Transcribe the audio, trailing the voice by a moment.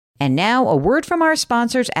And now, a word from our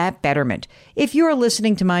sponsors at Betterment. If you're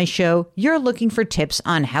listening to my show, you're looking for tips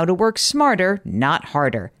on how to work smarter, not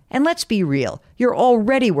harder. And let's be real, you're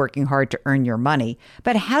already working hard to earn your money,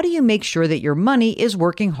 but how do you make sure that your money is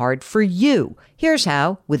working hard for you? Here's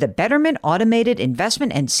how. With a Betterment automated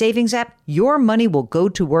investment and savings app, your money will go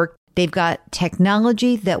to work. They've got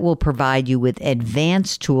technology that will provide you with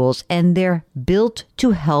advanced tools, and they're built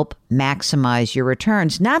to help maximize your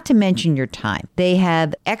returns, not to mention your time. They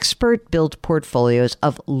have expert-built portfolios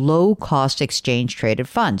of low-cost exchange-traded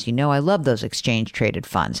funds. You know I love those exchange-traded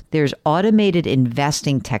funds. There's automated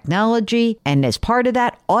investing technology, and as part of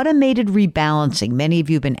that, automated rebalancing. Many of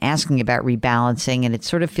you have been asking about rebalancing, and it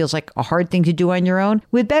sort of feels like a hard thing to do on your own.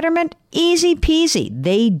 With Betterment, easy peasy.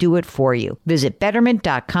 They do it for you. Visit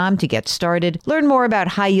Betterment.com to get started. Learn more about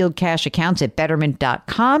high-yield cash accounts at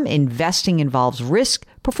Betterment.com. Investing involves risk.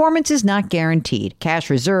 Performance is not guaranteed.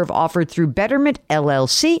 Cash reserve offered through Betterment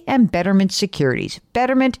LLC and Betterment Securities.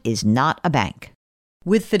 Betterment is not a bank.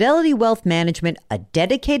 With Fidelity Wealth Management, a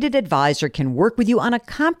dedicated advisor can work with you on a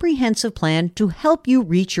comprehensive plan to help you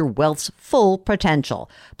reach your wealth's full potential.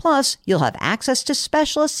 Plus, you'll have access to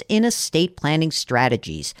specialists in estate planning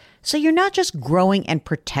strategies. So you're not just growing and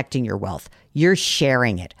protecting your wealth, you're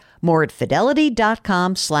sharing it. More at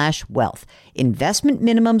fidelity.com/wealth. Investment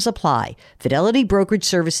minimums apply. Fidelity Brokerage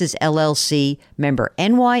Services, LLC, member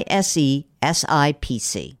NYSE,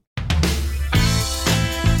 SIPC.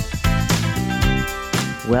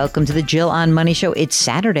 Welcome to the Jill on Money Show. It's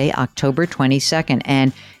Saturday, October 22nd,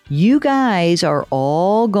 and you guys are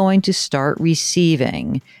all going to start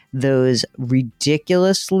receiving those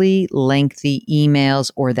ridiculously lengthy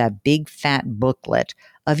emails or that big fat booklet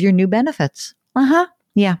of your new benefits.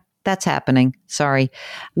 Yeah. That's happening. Sorry.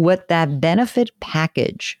 What that benefit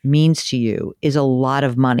package means to you is a lot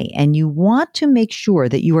of money, and you want to make sure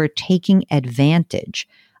that you are taking advantage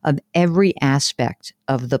of every aspect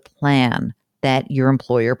of the plan that your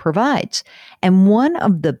employer provides. And one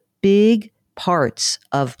of the big parts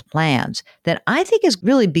of plans that I think is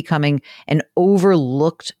really becoming an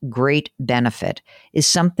overlooked great benefit is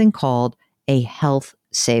something called a health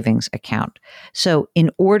savings account. So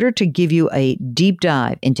in order to give you a deep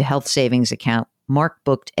dive into health savings account, Mark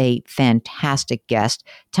booked a fantastic guest,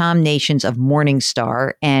 Tom Nations of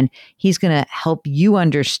Morningstar, and he's going to help you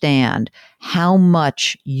understand how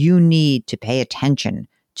much you need to pay attention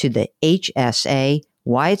to the HSA,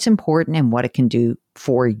 why it's important, and what it can do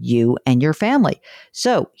for you and your family.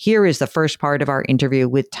 So here is the first part of our interview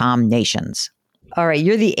with Tom Nations. All right,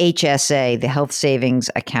 you're the HSA, the Health Savings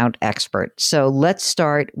Account expert. So let's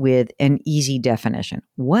start with an easy definition.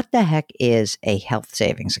 What the heck is a health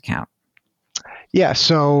savings account? Yeah,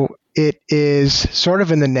 so it is sort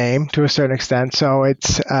of in the name to a certain extent. So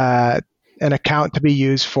it's an account to be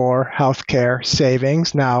used for healthcare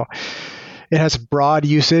savings. Now, it has broad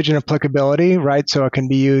usage and applicability, right? So it can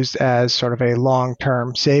be used as sort of a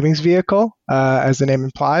long-term savings vehicle, as the name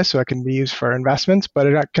implies. So it can be used for investments, but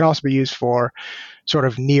it can also be used for sort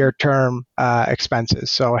of near-term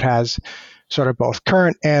expenses. So it has sort of both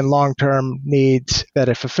current and long-term needs that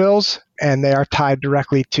it fulfills, and they are tied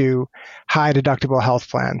directly to high deductible health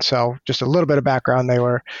plans. So just a little bit of background, they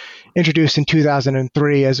were introduced in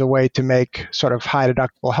 2003 as a way to make sort of high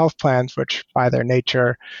deductible health plans, which by their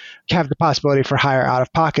nature have the possibility for higher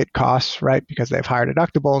out-of-pocket costs, right, because they have higher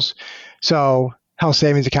deductibles. So health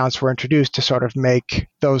savings accounts were introduced to sort of make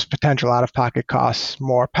those potential out-of-pocket costs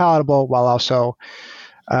more palatable while also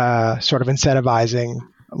sort of incentivizing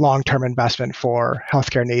long-term investment for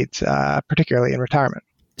healthcare needs, particularly in retirement.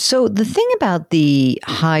 So the thing about the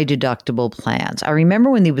high deductible plans, I remember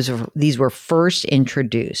when these were first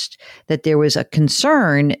introduced, that there was a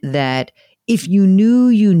concern that if you knew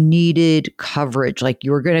you needed coverage, like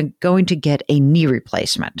you were going to get a knee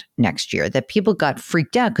replacement next year, that people got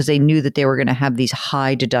freaked out because they knew that they were going to have these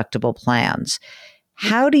high deductible plans.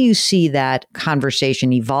 How do you see that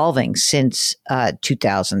conversation evolving since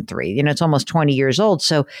 2003? You know, it's almost 20 years old.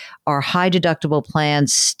 So are high deductible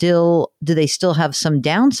plans do they still have some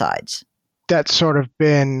downsides? That's sort of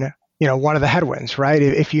been, one of the headwinds, right?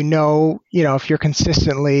 If if you're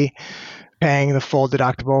consistently paying the full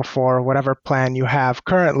deductible for whatever plan you have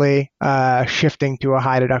currently, shifting to a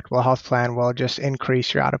high deductible health plan will just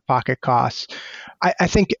increase your out-of-pocket costs. I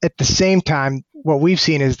think at the same time, what we've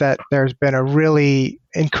seen is that there's been a really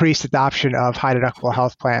increased adoption of high deductible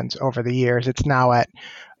health plans over the years. It's now at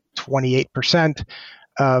 28%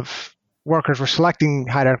 of workers were selecting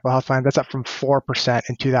high deductible health plans. That's up from 4%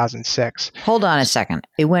 in 2006. Hold on a second.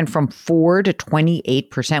 It went from 4 to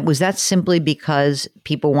 28%. Was that simply because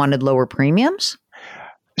people wanted lower premiums?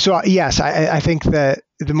 So yes, I think that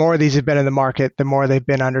the more these have been in the market, the more they've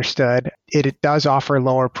been understood. It does offer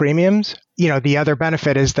lower premiums. The other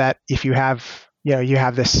benefit is that if you have, you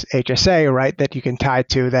have this HSA, right, that you can tie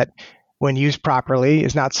to that when used properly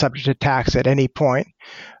is not subject to tax at any point.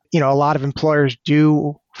 A lot of employers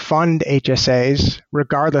do fund HSAs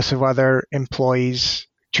regardless of whether employees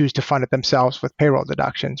choose to fund it themselves with payroll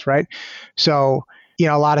deductions, right? So,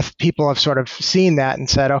 a lot of people have sort of seen that and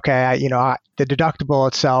said, okay, the deductible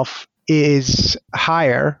itself is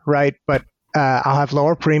higher, right? But I'll have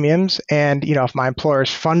lower premiums. And, if my employer is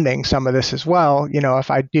funding some of this as well, if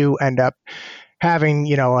I do end up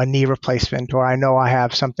having, a knee replacement, or I know I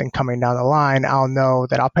have something coming down the line, I'll know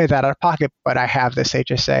that I'll pay that out of pocket, but I have this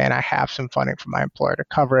HSA and I have some funding from my employer to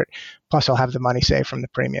cover it. Plus, I'll have the money saved from the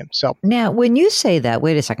premium. So now, when you say that,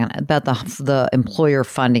 wait a second, about the employer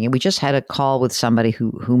funding, and we just had a call with somebody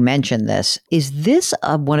who mentioned this. Is this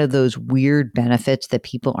one of those weird benefits that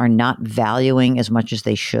people are not valuing as much as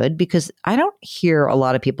they should? Because I don't hear a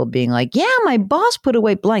lot of people being like, yeah, my boss put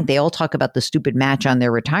away blank. They all talk about the stupid match on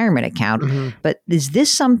their retirement account. Mm-hmm. But is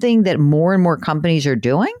this something that more and more companies are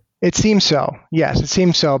doing? It seems so. Yes, it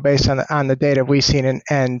seems so based on the data we've seen.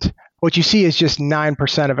 And what you see is just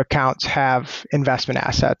 9% of accounts have investment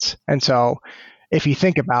assets. And so if you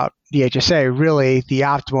think about the HSA, really the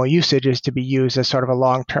optimal usage is to be used as sort of a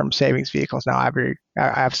long-term savings vehicles. Now,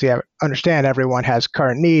 I understand everyone has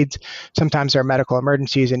current needs. Sometimes there are medical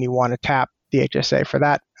emergencies and you want to tap the HSA for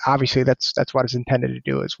that. Obviously, that's what it's intended to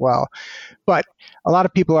do as well. But a lot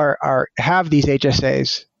of people have these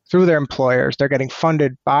HSAs through their employers. They're getting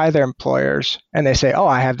funded by their employers, and they say, oh,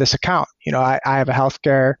 I have this account. I have a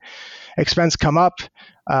healthcare expense come up.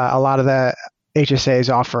 A lot of the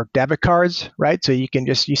HSAs offer debit cards, right? So you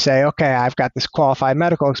say, okay, I've got this qualified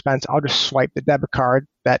medical expense. I'll just swipe the debit card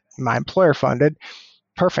that my employer funded.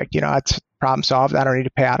 Perfect. That's problem solved. I don't need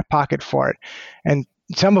to pay out of pocket for it. And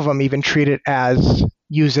some of them even treat it as a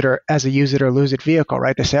use it or lose it vehicle,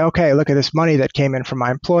 right? They say, okay, look at this money that came in from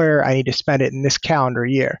my employer. I need to spend it in this calendar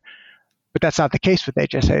year. But that's not the case with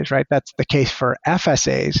HSAs, right? That's the case for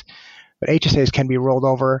FSAs. But HSAs can be rolled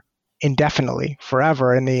over indefinitely,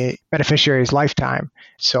 forever in the beneficiary's lifetime.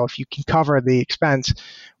 So if you can cover the expense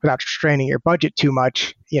without straining your budget too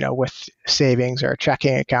much, with savings or a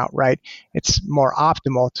checking account, right, it's more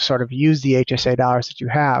optimal to sort of use the HSA dollars that you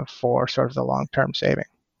have for sort of the long-term saving.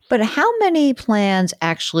 But how many plans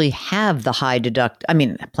actually have the high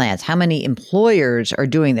plans? How many employers are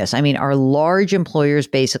doing this? Are large employers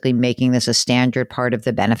basically making this a standard part of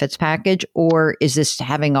the benefits package, or is this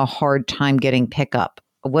having a hard time getting pickup?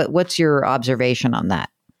 What's your observation on that?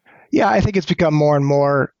 Yeah, I think it's become more and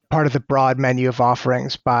more part of the broad menu of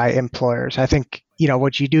offerings by employers. I think,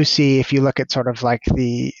 what you do see if you look at sort of like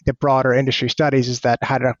the broader industry studies is that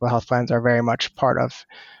high deductible health plans are very much part of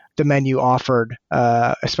the menu offered,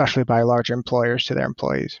 especially by larger employers to their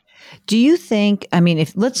employees. Do you think,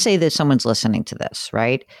 if let's say that someone's listening to this,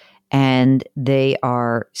 right, and they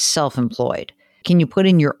are self-employed, can you put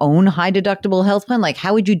in your own high deductible health plan? Like,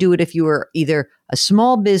 how would you do it if you were either a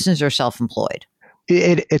small business or self-employed?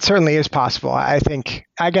 It certainly is possible. I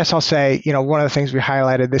guess I'll say, one of the things we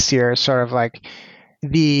highlighted this year is sort of like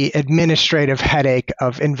the administrative headache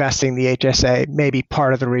of investing the HSA may be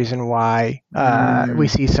part of the reason why we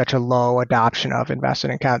see such a low adoption of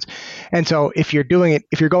investment accounts. And so if you're going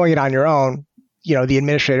it on your own, the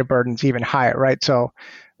administrative burden is even higher, right? So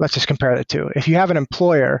let's just compare the two. If you have an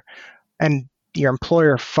employer and your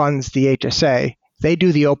employer funds the HSA, they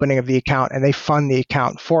do the opening of the account and they fund the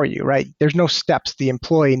account for you, right? There's no steps the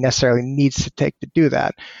employee necessarily needs to take to do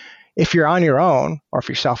that. If you're on your own or if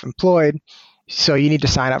you're self-employed, so you need to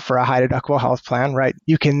sign up for a high deductible health plan, right?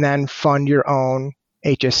 You can then fund your own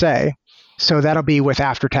HSA. So that'll be with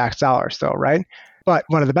after-tax dollars though, right? But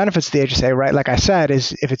one of the benefits of the HSA, right, like I said,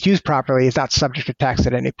 is if it's used properly, it's not subject to tax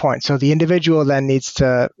at any point. So the individual then needs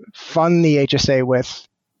to fund the HSA with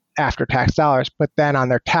after-tax dollars, but then on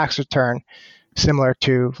their tax return, similar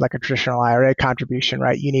to like a traditional IRA contribution,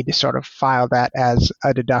 right, you need to sort of file that as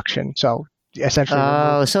a deduction. So essentially,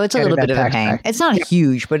 so it's a little bit of a pain. It's not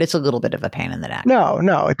huge, but it's a little bit of a pain in the neck. No,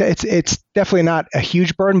 it's definitely not a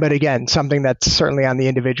huge burden, but again, something that's certainly on the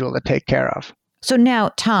individual to take care of. So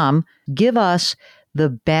now, Tom, give us the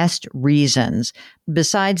best reasons,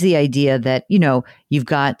 besides the idea that, you've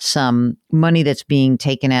got some money that's being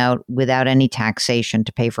taken out without any taxation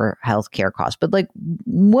to pay for healthcare costs. But like,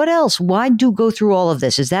 what else? Why go through all of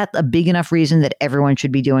this? Is that a big enough reason that everyone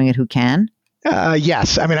should be doing it who can?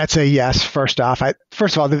 Yes. I'd say yes, first off.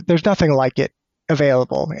 First of all, there's nothing like it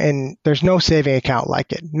available, and there's no saving account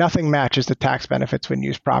like it. Nothing matches the tax benefits when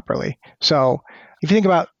used properly. So if you think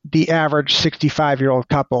about the average 65-year-old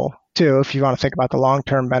couple, too, if you want to think about the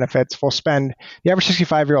long-term benefits, the average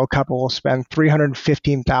 65-year-old couple will spend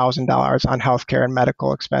 $315,000 on healthcare and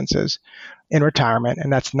medical expenses in retirement,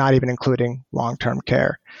 and that's not even including long-term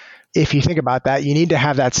care. If you think about that, you need to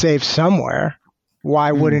have that saved somewhere.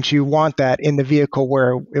 Why wouldn't you want that in the vehicle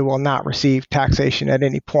where it will not receive taxation at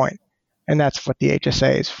any point? And that's what the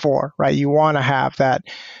HSA is for, right? You want to have that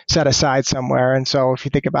set aside somewhere. And so if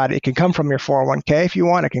you think about it, it can come from your 401k if you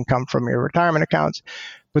want. It can come from your retirement accounts,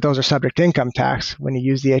 but those are subject to income tax. When you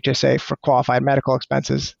use the HSA for qualified medical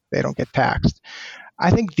expenses, they don't get taxed.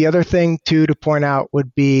 I think the other thing, too, to point out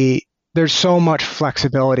would be there's so much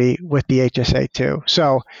flexibility with the HSA, too.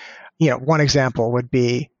 So, one example would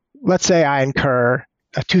be, let's say I incur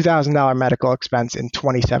a $2,000 medical expense in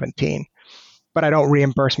 2017. But I don't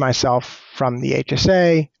reimburse myself from the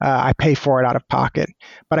HSA. I pay for it out of pocket,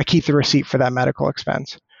 but I keep the receipt for that medical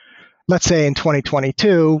expense. Let's say in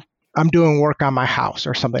 2022, I'm doing work on my house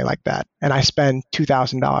or something like that, and I spend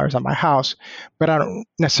 $2,000 on my house, but I don't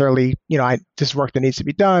necessarily, this is work that needs to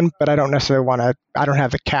be done, but I don't necessarily I don't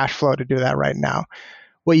have the cash flow to do that right now.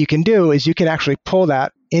 What you can do is you can actually pull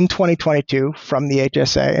that in 2022 from the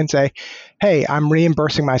HSA and say, hey, I'm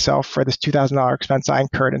reimbursing myself for this $2,000 expense I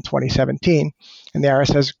incurred in 2017. And the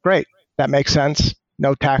IRS says, great, that makes sense.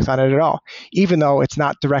 No tax on it at all, even though it's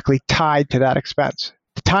not directly tied to that expense.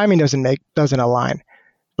 The timing doesn't align,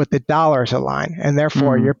 but the dollars align, and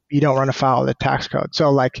therefore you don't run afoul of the tax code.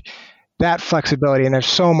 So like that flexibility, and there's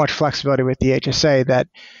so much flexibility with the HSA that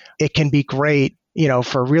it can be great,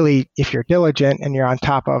 for really, if you're diligent and you're on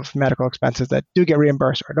top of medical expenses that do get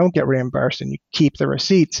reimbursed or don't get reimbursed, and you keep the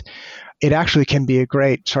receipts, it actually can be a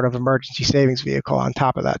great sort of emergency savings vehicle on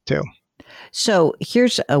top of that too. So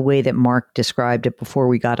here's a way that Mark described it before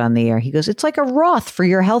we got on the air. He goes, it's like a Roth for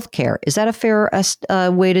your healthcare. Is that a fair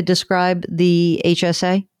way to describe the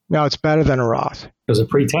HSA? No, it's better than a Roth. Because of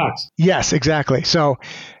pre-tax. Yes, exactly. So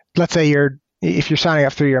let's say if you're signing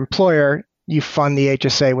up through your employer, you fund the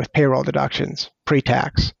HSA with payroll deductions,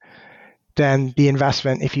 pre-tax. Then the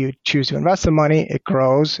investment, if you choose to invest the money, it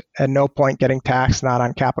grows at no point getting taxed, not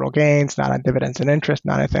on capital gains, not on dividends and interest,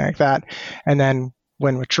 not anything like that. And then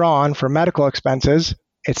when withdrawn for medical expenses,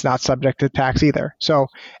 it's not subject to tax either. So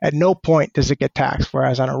at no point does it get taxed.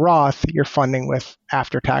 Whereas on a Roth, you're funding with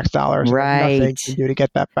after-tax dollars. Right. Nothing to do to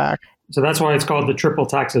get that back. So that's why it's called the triple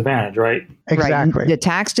tax advantage, right? Exactly. Right. The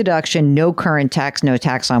tax deduction, no current tax, no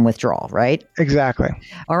tax on withdrawal, right? Exactly.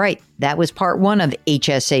 All right. That was part 1 of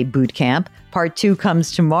HSA Boot Camp. Part 2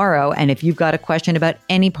 comes tomorrow. And if you've got a question about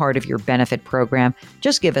any part of your benefit program,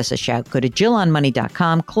 just give us a shout. Go to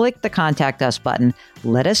JillOnMoney.com, click the Contact Us button.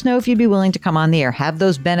 Let us know if you'd be willing to come on the air. Have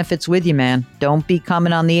those benefits with you, man. Don't be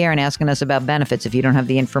coming on the air and asking us about benefits if you don't have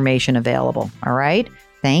the information available. All right?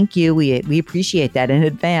 Thank you. We appreciate that in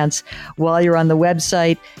advance. While you're on the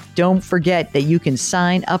website, don't forget that you can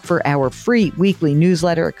sign up for our free weekly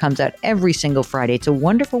newsletter. It comes out every single Friday. It's a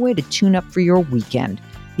wonderful way to tune up for your weekend.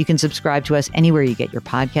 You can subscribe to us anywhere you get your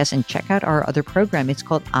podcasts and check out our other program. It's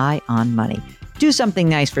called Eye on Money. Do something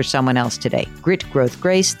nice for someone else today. Grit, growth,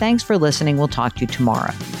 grace. Thanks for listening. We'll talk to you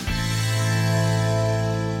tomorrow.